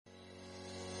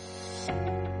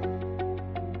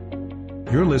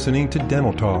You're listening to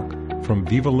Dental Talk from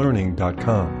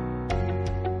VivaLearning.com.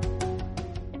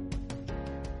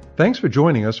 Thanks for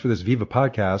joining us for this Viva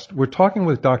podcast. We're talking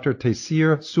with Dr.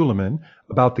 Taysir Suleiman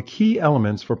about the key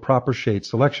elements for proper shade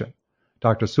selection.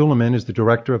 Dr. Suleiman is the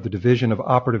director of the Division of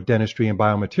Operative Dentistry and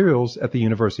Biomaterials at the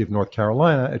University of North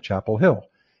Carolina at Chapel Hill.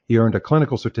 He earned a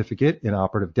clinical certificate in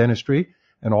operative dentistry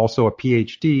and also a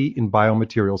PhD in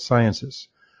biomaterial sciences.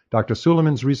 Dr.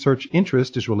 Suleiman's research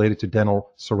interest is related to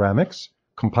dental ceramics,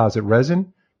 composite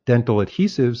resin, dental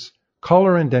adhesives,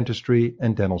 color in dentistry,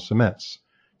 and dental cements.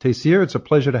 Taysir, it's a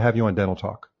pleasure to have you on Dental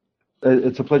Talk.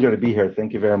 It's a pleasure to be here.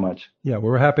 Thank you very much. Yeah,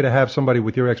 we're happy to have somebody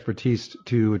with your expertise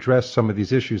to address some of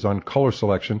these issues on color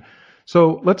selection.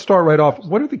 So let's start right off.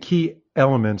 What are the key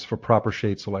elements for proper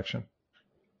shade selection?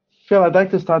 Phil, I'd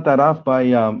like to start that off by,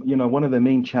 one of the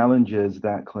main challenges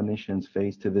that clinicians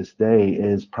face to this day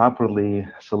is properly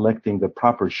selecting the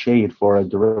proper shade for a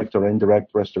direct or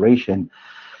indirect restoration.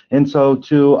 And so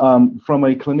from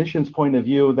a clinician's point of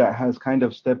view that has kind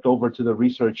of stepped over to the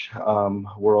research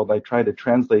world, I try to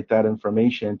translate that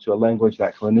information to a language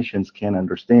that clinicians can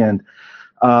understand.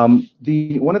 One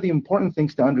of the important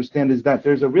things to understand is that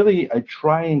there's a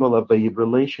triangle of a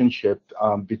relationship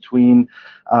between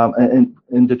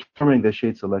in determining the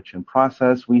shade selection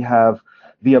process. We have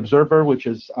the observer, which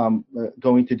is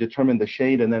going to determine the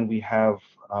shade, and then we have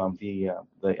the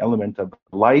element of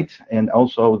light, and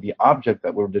also the object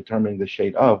that we're determining the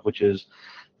shade of, which is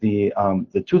the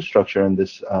tooth structure in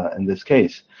this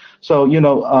case. So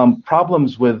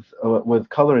problems with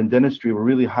color in dentistry were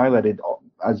really highlighted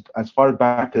as far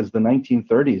back as the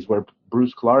 1930s, where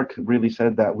Bruce Clark really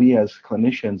said that we as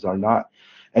clinicians are not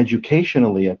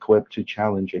educationally equipped to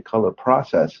challenge a color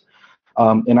process.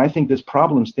 And I think this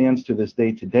problem stands to this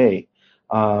day today.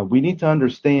 We need to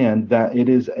understand that it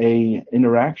is an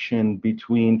interaction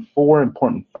between four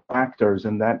important factors,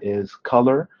 and that is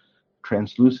color,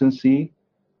 translucency,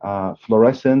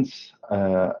 fluorescence,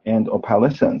 and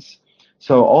opalescence.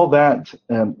 So all that,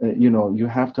 you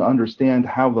have to understand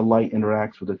how the light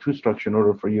interacts with the tooth structure in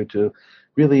order for you to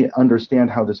really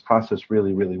understand how this process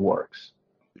really, really works.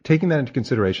 Taking that into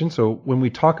consideration, so when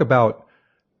we talk about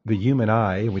the human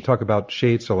eye and we talk about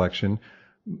shade selection,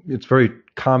 it's very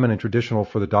common and traditional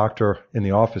for the doctor in the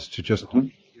office to just,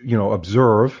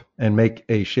 observe and make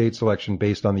a shade selection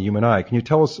based on the human eye. Can you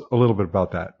tell us a little bit about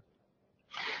that?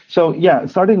 So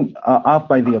starting off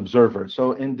by the observer.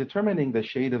 So in determining the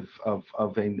shade of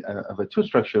a tooth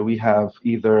structure, we have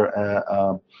either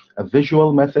a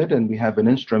visual method and we have an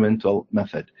instrumental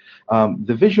method.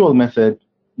 The visual method,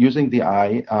 using the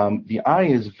eye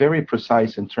is very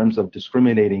precise in terms of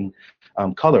discriminating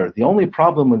color. The only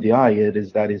problem with the eye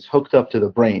is that it's hooked up to the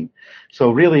brain.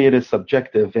 So really it is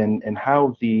subjective, and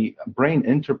how the brain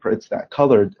interprets that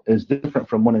color is different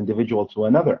from one individual to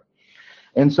another.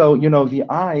 And so, the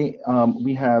eye,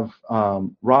 we have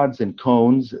rods and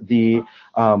cones. The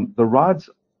rods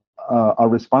are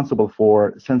responsible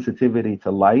for sensitivity to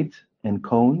light, and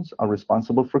cones are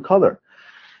responsible for color.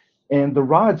 And the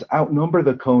rods outnumber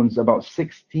the cones about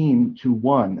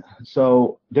 16-1.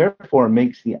 So therefore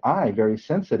makes the eye very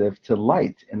sensitive to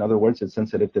light. In other words, it's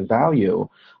sensitive to value.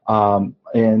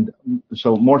 And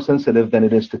so more sensitive than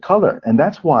it is to color. And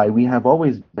that's why we have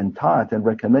always been taught and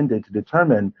recommended to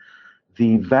determine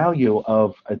the value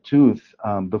of a tooth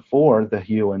before the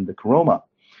hue and the chroma.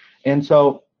 And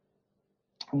so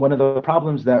one of the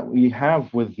problems that we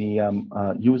have with the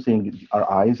using our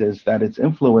eyes is that it's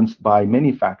influenced by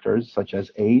many factors such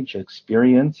as age,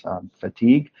 experience,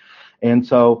 fatigue. And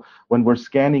so when we're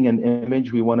scanning an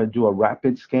image, we want to do a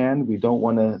rapid scan. We don't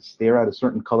want to stare at a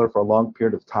certain color for a long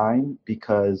period of time,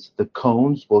 because the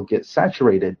cones will get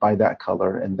saturated by that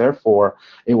color, and therefore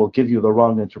it will give you the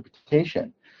wrong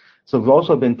interpretation. So we've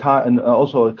also been taught, and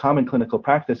also a common clinical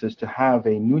practice is to have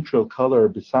a neutral color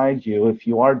beside you. If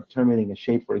you are determining a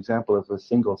shape, for example, of a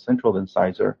single central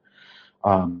incisor,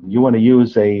 you want to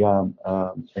use a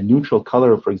neutral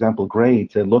color, for example, gray,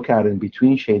 to look at in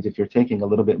between shades if you're taking a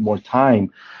little bit more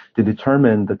time to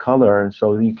determine the color.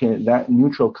 So that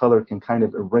neutral color can kind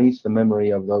of erase the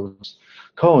memory of those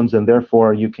cones, and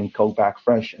therefore you can go back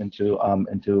fresh and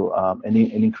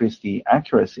increase the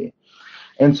accuracy.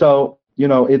 And so,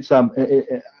 it's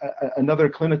another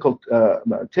clinical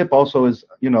tip also is,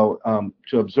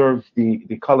 to observe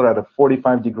the color at a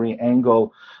 45-degree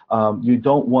angle. You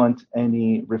don't want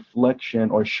any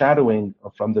reflection or shadowing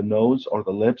from the nose or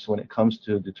the lips when it comes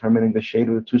to determining the shade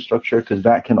of the tooth structure, because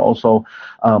that can also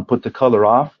put the color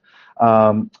off.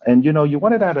 And you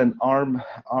want it at an arm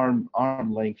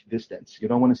length distance. You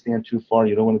don't want to stand too far.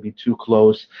 You don't want to be too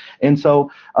close. And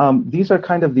so these are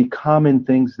kind of the common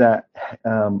things that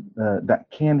that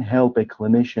can help a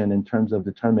clinician in terms of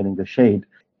determining the shade.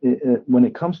 When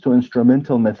it comes to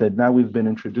instrumental method, now we've been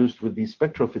introduced with these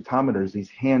spectrophotometers,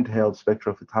 these handheld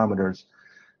spectrophotometers.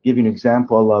 Give you an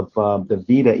example of the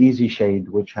Vita Easy Shade,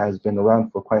 which has been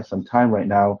around for quite some time right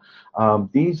now.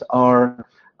 These are,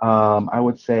 I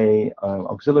would say,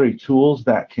 auxiliary tools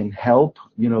that can help,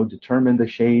 determine the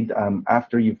shade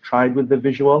after you've tried with the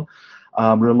visual.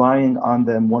 Relying on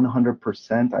them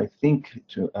 100%, I think,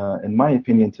 in my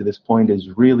opinion, to this point, is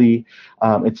really,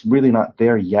 it's really not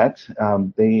there yet.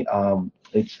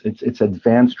 It's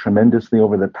advanced tremendously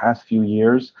over the past few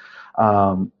years.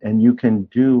 And you can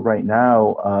do right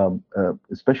now,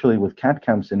 especially with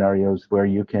CAD/CAM scenarios, where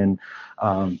you can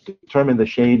determine the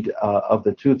shade of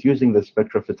the tooth using the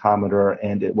spectrophotometer,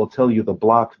 and it will tell you the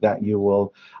block that you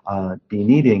will be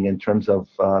needing in terms of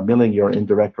milling your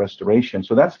indirect restoration.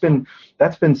 So that's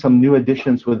been some new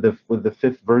additions with the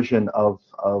fifth version of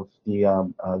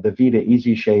the Vita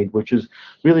Easy Shade, which is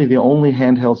really the only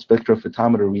handheld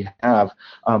spectrophotometer we have.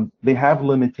 They have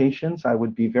limitations. I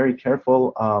would be very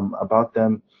careful about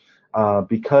them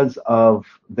because of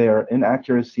their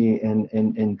inaccuracy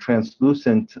in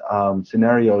translucent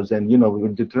scenarios. And, we were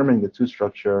determining the tooth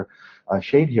structure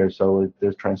shade here, so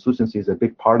the translucency is a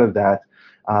big part of that.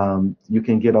 You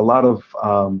can get a lot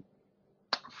of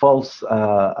false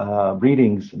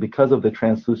readings because of the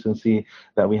translucency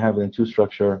that we have in the tooth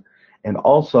structure. And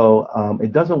also,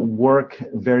 it doesn't work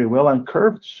very well on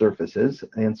curved surfaces.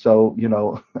 And so,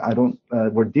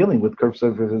 we're dealing with curved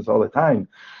surfaces all the time.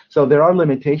 So there are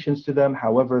limitations to them.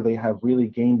 However, they have really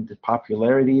gained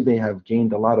popularity. They have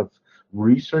gained a lot of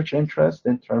research interest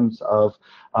in terms of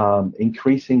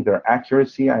increasing their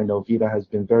accuracy. I know Vita has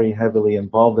been very heavily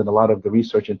involved in a lot of the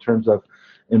research in terms of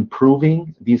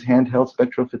improving these handheld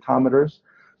spectrophotometers.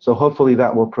 So hopefully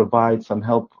that will provide some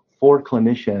help for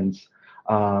clinicians.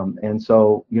 And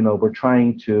so, we're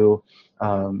trying to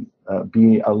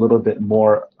be a little bit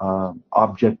more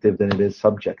objective than it is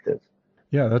subjective.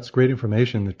 Yeah, that's great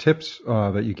information. The tips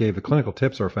that you gave, the clinical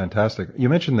tips, are fantastic. You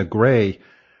mentioned the gray.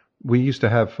 We used to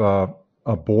have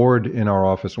a board in our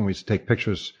office when we used to take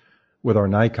pictures with our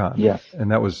Nikon. Yes.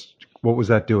 And what was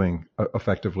that doing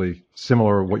effectively?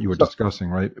 Similar to what you were discussing,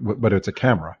 right? But it's a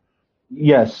camera.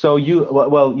 Yes. So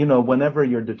whenever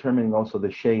you're determining also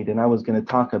the shade, and I was going to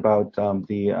talk about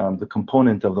the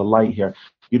component of the light here,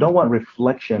 you don't want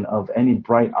reflection of any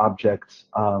bright objects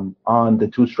on the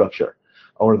tooth structure,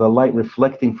 or the light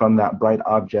reflecting from that bright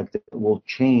object. It will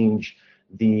change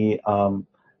the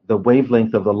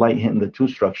wavelength of the light hitting the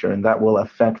tooth structure, and that will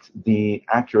affect the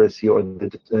accuracy or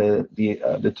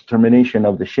the determination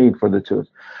of the shade for the tooth.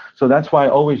 So that's why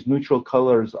always neutral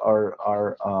colors are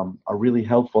really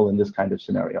helpful in this kind of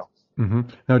scenario. Mm-hmm.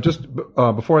 Now, just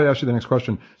before I ask you the next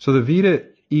question, so the Vita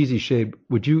Easy Shade,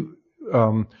 would you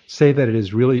say that it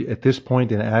is really at this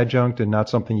point an adjunct and not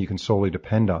something you can solely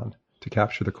depend on to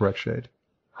capture the correct shade?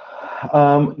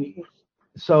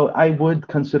 So I would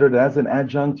consider it as an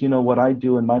adjunct. What I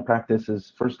do in my practice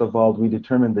is, first of all, we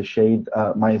determine the shade.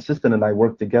 My assistant and I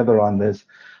work together on this,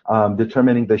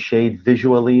 determining the shade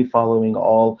visually, following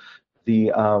all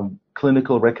the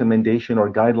clinical recommendation or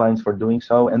guidelines for doing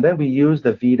so. And then we use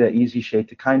the Vita Easy Shade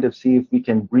to kind of see if we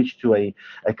can reach to a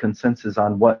consensus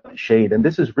on what shade. And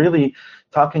this is really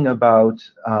talking about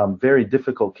very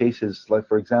difficult cases, like,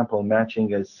 for example,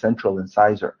 matching a central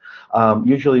incisor.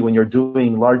 Usually when you're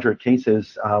doing larger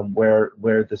cases where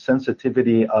the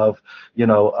sensitivity of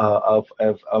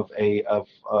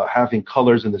having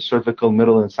colors in the cervical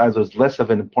middle incisor is less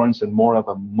of an importance and more of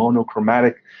a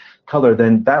monochromatic color,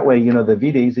 then that way, the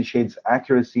Vita Easy Shade's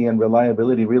accuracy and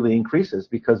reliability really increases,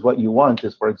 because what you want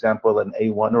is, for example, an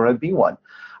A1 or a B1.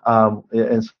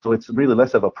 And so it's really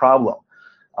less of a problem.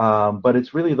 But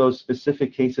it's really those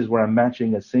specific cases where I'm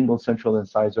matching a single central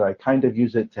incisor. I kind of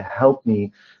use it to help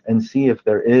me and see if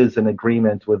there is an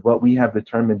agreement with what we have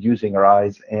determined using our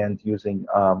eyes and using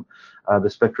the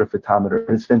spectrophotometer.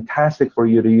 It's fantastic for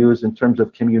you to use in terms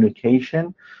of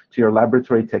communication to your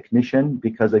laboratory technician,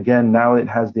 because again, now it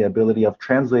has the ability of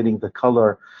translating the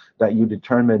color that you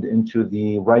determined into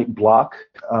the right block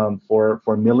for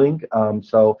milling.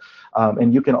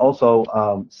 And you can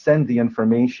also send the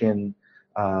information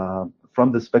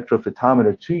from the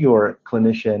spectrophotometer to your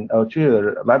clinician or to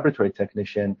your laboratory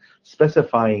technician,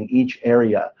 specifying each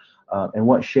area and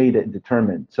what shade it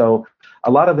determined. So a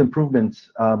lot of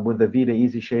improvements with the Vita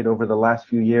Easy Shade over the last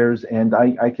few years, and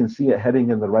I can see it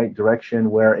heading in the right direction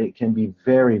where it can be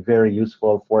very, very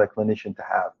useful for a clinician to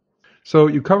have. So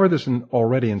you covered this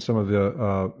already in some of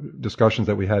the discussions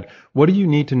that we had. What do you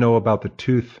need to know about the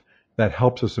tooth that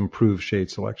helps us improve shade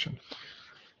selection?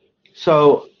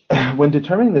 So when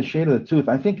determining the shade of the tooth,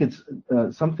 I think it's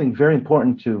something very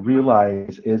important to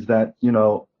realize is that,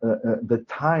 the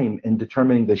time in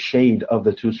determining the shade of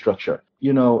the tooth structure.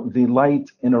 The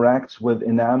light interacts with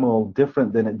enamel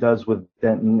different than it does with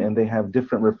dentin, and they have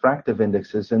different refractive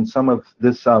indexes. And some of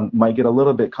this might get a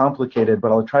little bit complicated,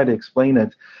 but I'll try to explain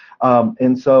it.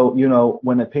 And so,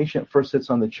 when a patient first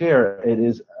sits on the chair, it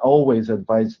is always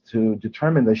advised to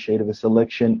determine the shade of the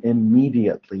selection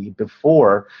immediately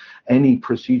before any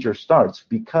procedure starts,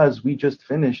 because we just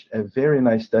finished a very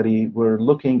nice study. We're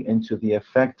looking into the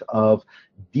effect of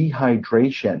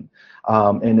dehydration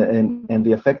and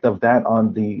the effect of that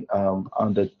on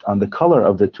the color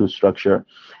of the tooth structure.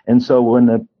 And so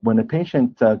when a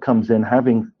patient comes in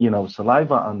having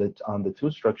saliva on the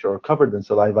tooth structure or covered in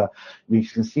saliva, we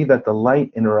can see that the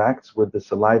light interacts with the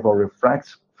saliva or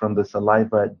refracts from the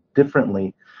saliva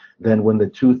differently than when the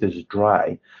tooth is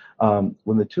dry.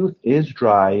 When the tooth is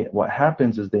dry, what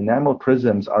happens is the enamel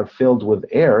prisms are filled with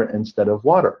air instead of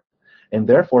water, and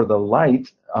therefore the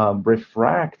light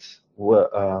refracts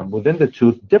within the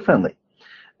tooth differently.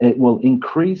 It will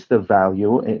increase the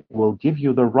value. It will give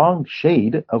you the wrong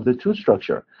shade of the tooth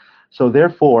structure. So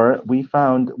therefore, we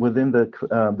found within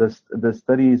the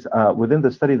studies within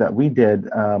the study that we did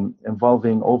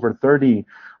involving over 30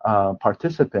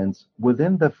 participants,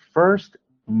 within the first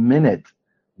minute,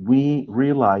 we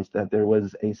realized that there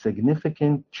was a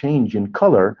significant change in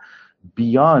color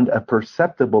beyond a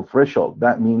perceptible threshold.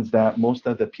 That means that most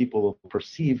of the people will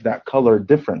perceive that color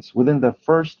difference within the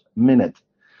first minute.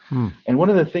 And one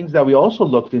of the things that we also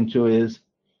looked into is,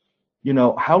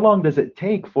 how long does it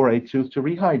take for a tooth to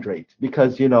rehydrate?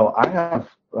 Because, I have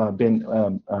been,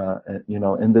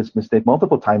 in this mistake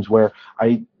multiple times where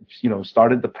I,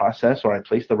 started the process or I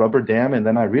placed the rubber dam and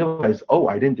then I realized, oh,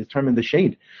 I didn't determine the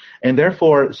shade. And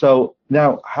therefore, so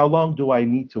now how long do I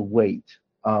need to wait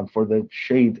for the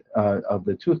shade of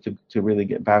the tooth to really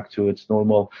get back to its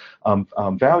normal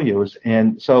values?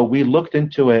 And so we looked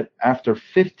into it. After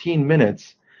 15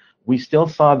 minutes, we still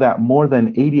saw that more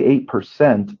than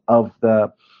 88% of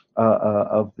the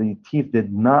teeth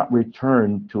did not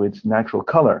return to its natural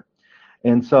color.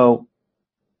 And so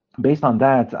based on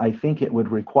that, I think it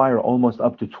would require almost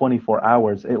up to 24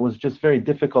 hours. It was just very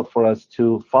difficult for us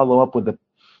to follow up with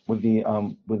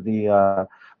the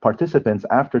participants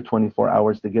after 24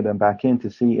 hours to get them back in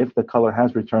to see if the color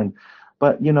has returned.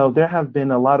 But, there have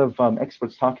been a lot of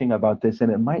experts talking about this,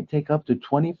 and it might take up to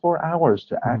 24 hours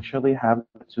to actually have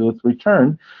the tooth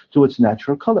return to its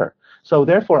natural color. So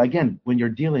therefore, again, when you're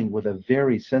dealing with a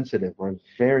very sensitive or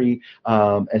very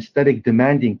aesthetic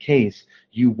demanding case,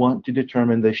 you want to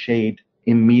determine the shade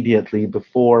immediately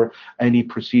before any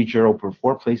procedure or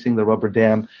before placing the rubber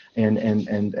dam.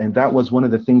 And that was one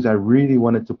of the things I really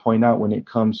wanted to point out when it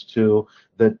comes to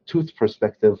the tooth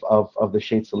perspective of the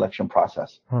shade selection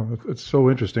process. Oh, it's so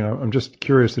interesting. I'm just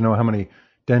curious to know how many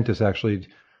dentists actually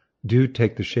do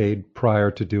take the shade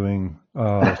prior to doing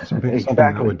something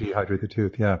that would dehydrate the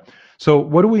tooth. Yeah. So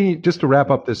what do we, just to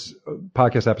wrap up this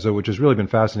podcast episode, which has really been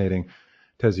fascinating,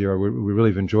 Taseer, we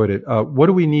really have enjoyed it. What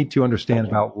do we need to understand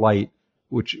about light,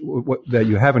 that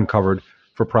you haven't covered,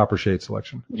 for proper shade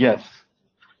selection? Yes.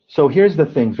 So here's the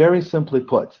thing, very simply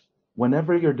put.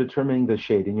 Whenever you're determining the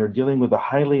shade and you're dealing with a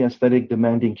highly aesthetic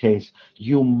demanding case,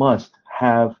 you must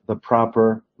have the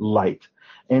proper light.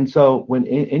 And so when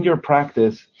in your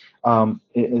practice,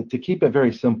 to keep it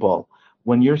very simple,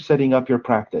 when you're setting up your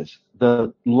practice,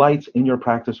 the lights in your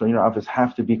practice or in your office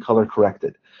have to be color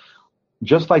corrected.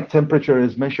 Just like temperature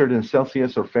is measured in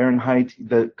Celsius or Fahrenheit,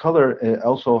 the color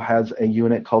also has a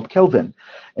unit called Kelvin.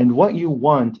 And what you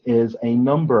want is a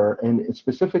number, and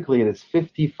specifically it is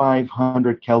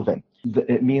 5,500 Kelvin.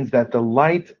 It means that the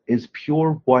light is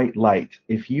pure white light.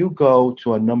 If you go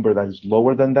to a number that is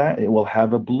lower than that, it will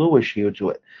have a bluish hue to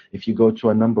it. If you go to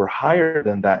a number higher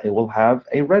than that, it will have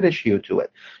a reddish hue to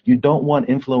it. You don't want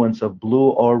influence of blue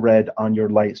or red on your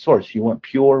light source. You want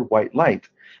pure white light.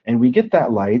 And we get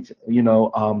that light,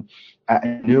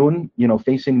 at noon,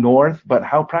 facing north. But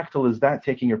how practical is that,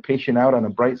 taking your patient out on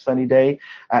a bright sunny day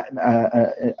at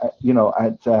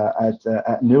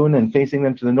noon and facing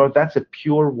them to the north? That's a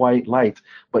pure white light.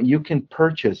 But you can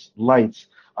purchase lights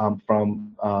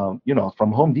from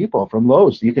Home Depot, from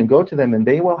Lowe's. You can go to them and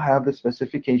they will have the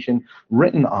specification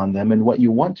written on them. And what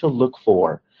you want to look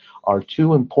for are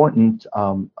two important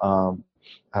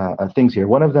things here.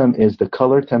 One of them is the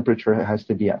color temperature. It has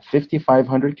to be at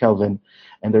 5,500 Kelvin,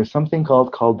 and there's something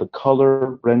called the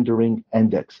color rendering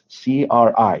index,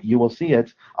 CRI. You will see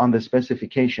it on the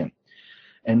specification.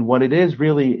 And what it is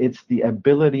really, it's the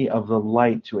ability of the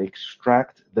light to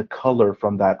extract the color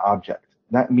from that object.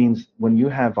 That means when you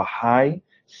have a high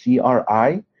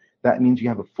CRI, that means you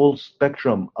have a full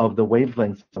spectrum of the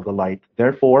wavelengths of the light.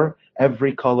 Therefore,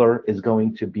 every color is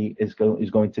going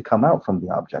to come out from the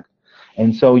object.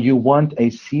 And so you want a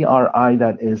CRI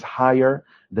that is higher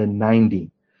than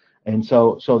 90. And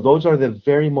so those are the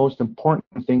very most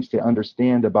important things to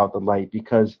understand about the light,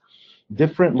 because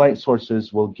different light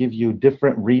sources will give you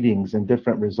different readings and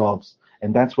different results.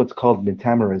 And that's what's called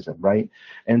metamerism, right?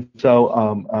 And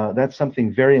so that's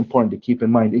something very important to keep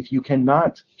in mind. If you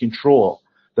cannot control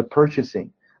the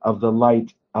purchasing of the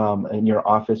light in your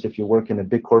office, if you work in a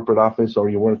big corporate office, or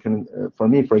you work in, for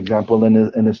me, for example,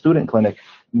 in a student clinic,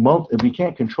 if we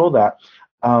can't control that,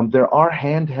 there are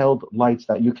handheld lights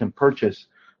that you can purchase.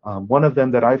 One of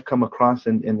them that I've come across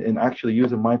and actually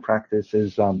use in my practice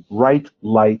is Right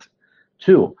Light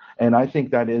 2. And I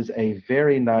think that is a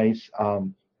very nice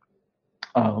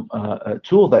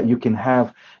tool that you can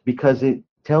have, because it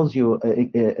tells you,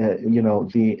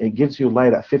 it gives you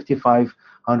light at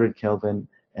 5500 Kelvin,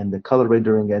 and the color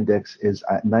rendering index is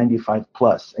at 95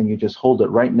 plus, and you just hold it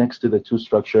right next to the two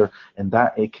structure, and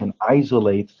that it can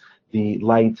isolate the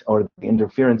light or the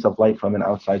interference of light from an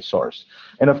outside source.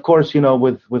 And of course,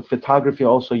 with photography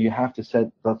also, you have to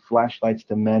set the flashlights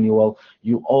to manual.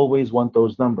 You always want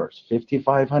those numbers,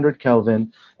 5500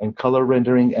 Kelvin and color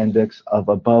rendering index of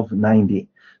above 90.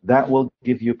 That will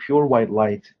give you pure white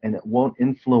light, and it won't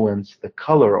influence the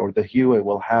color or the hue it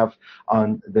will have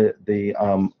on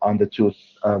the tooth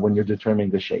when you're determining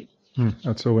the shade.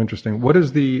 That's so interesting. What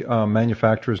is the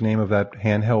manufacturer's name of that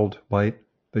handheld light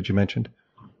that you mentioned?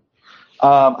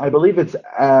 I believe it's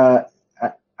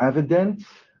Avident.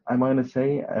 I'm going to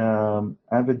say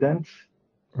Avident.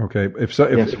 Okay.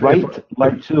 Yes,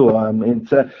 Light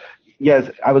 2. Yes,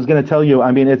 I was going to tell you.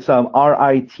 I mean, it's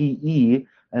RITE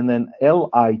and then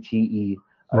LITE.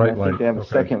 Right I Light. think they have a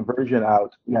second version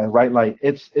out. Yeah, Right Light.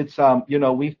 It's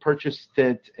we've purchased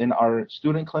it in our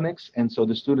student clinics, and so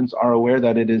the students are aware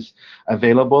that it is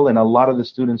available, and a lot of the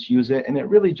students use it, and it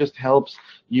really just helps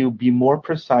you be more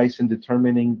precise in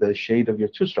determining the shade of your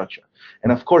tooth structure.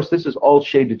 And of course, this is all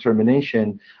shade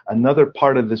determination. Another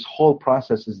part of this whole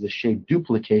process is the shade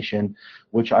duplication,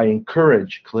 which I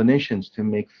encourage clinicians to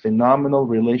make phenomenal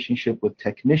relationship with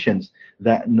technicians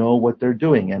that know what they're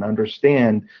doing and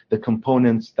understand the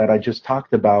components that I just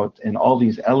talked about and all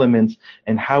these elements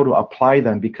and how to apply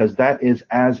them, because that is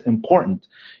as important.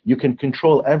 You can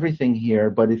control everything here,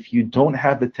 but if you don't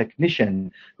have the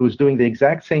technician who's doing the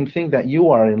exact same thing that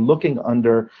you are and looking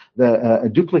under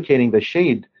the duplicating the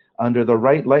shade under the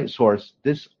right light source,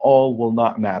 this all will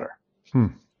not matter.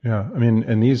 Yeah, I mean,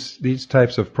 and these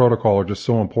types of protocol are just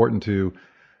so important to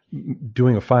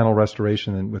doing a final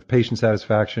restoration and with patient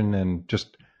satisfaction and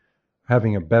just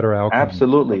having a better outcome.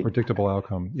 Absolutely. A predictable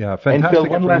outcome. Yeah, fantastic. And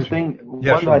Phil, one last thing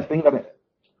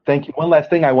thank you. One last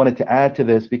thing I wanted to add to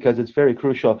this, because it's very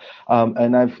crucial,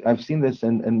 and I've seen this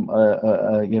in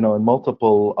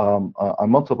multiple on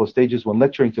multiple stages when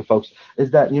lecturing to folks, is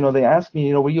that they ask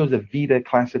me, we use a Vita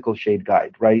classical shade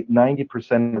guide, right?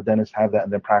 90% of dentists have that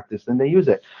in their practice and they use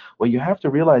it. What you have to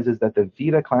realize is that the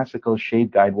Vita classical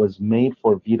shade guide was made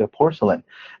for Vita porcelain,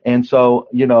 and so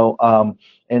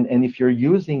and if you're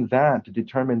using that to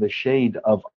determine the shade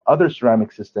of other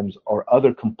ceramic systems or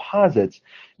other composites,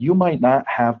 you might not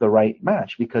have the right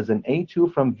match, because an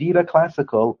A2 from Vita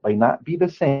Classical might not be the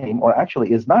same, or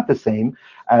actually is not the same,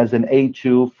 as an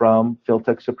A2 from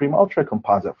Filtek Supreme Ultra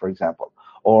Composite, for example,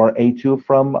 or A2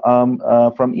 from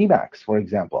Emax, for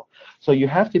example. So you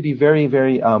have to be very,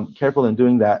 very careful in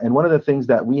doing that. And one of the things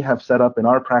that we have set up in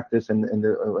our practice and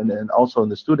also in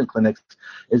the student clinics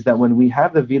is that when we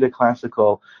have the Vita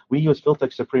Classical, we use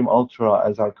Filtek Supreme Ultra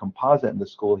as our composite in the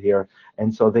school here.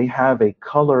 And so they have a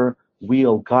color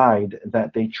wheel guide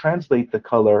that they translate the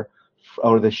color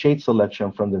or the shade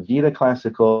selection from the Vita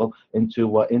Classical into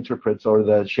what interprets, or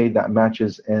the shade that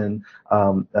matches in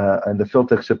the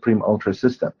Filtek Supreme Ultra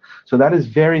system. So that is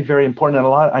very, very important.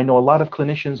 And I know a lot of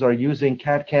clinicians are using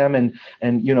CAD-CAM and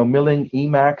milling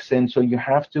Emax, and so you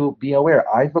have to be aware.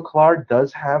 Ivoclar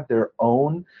does have their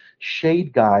own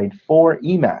shade guide for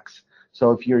Emax.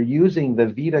 So if you're using the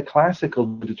Vita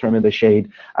Classical to determine the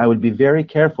shade, I would be very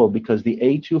careful, because the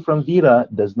A2 from Vita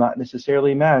does not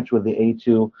necessarily match with the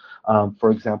A2,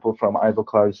 for example, from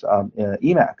Ivoclar's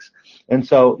Emax. And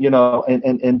so,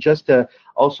 and just to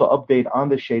also update on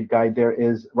the shade guide, there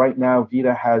is right now,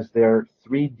 Vita has their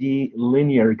 3D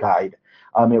linear guide.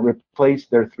 It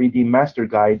replaced their 3D Master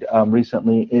Guide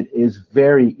recently. It is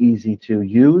very easy to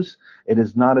use. It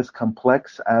is not as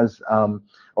complex as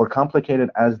or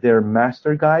complicated as their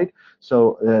Master Guide.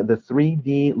 So the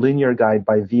 3D Linear Guide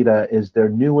by Vita is their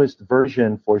newest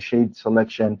version for shade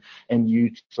selection, and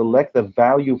you select the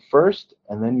value first,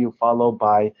 and then you follow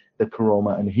by the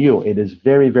chroma and hue. It is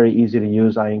very, very easy to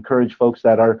use. I encourage folks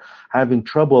that are having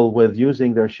trouble with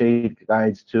using their shade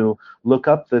guides to look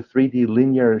up the 3D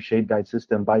Linear Shade Guide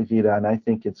system by Vita, and I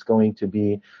think it's going to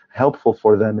be helpful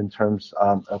for them in terms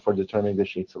for determining the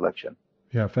shade selection.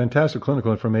 Yeah, fantastic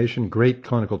clinical information. Great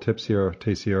clinical tips here,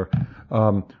 Taysir.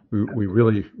 We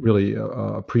really, really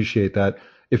appreciate that.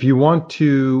 If you want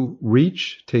to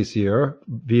reach Taysir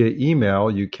via email,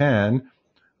 you can.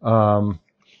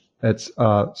 It's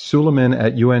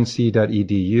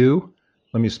Sulaiman@unc.edu.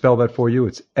 Let me spell that for you.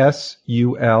 It's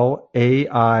Sulaiman.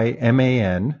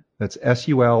 That's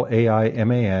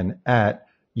Sulaiman at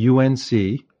UNC,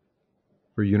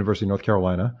 for University of North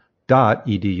Carolina,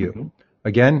 .edu. Mm-hmm.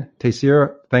 Again,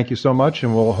 Taysir, thank you so much,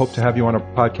 and we'll hope to have you on a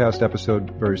podcast episode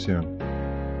very soon.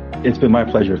 It's been my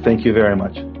pleasure. Thank you very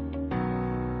much.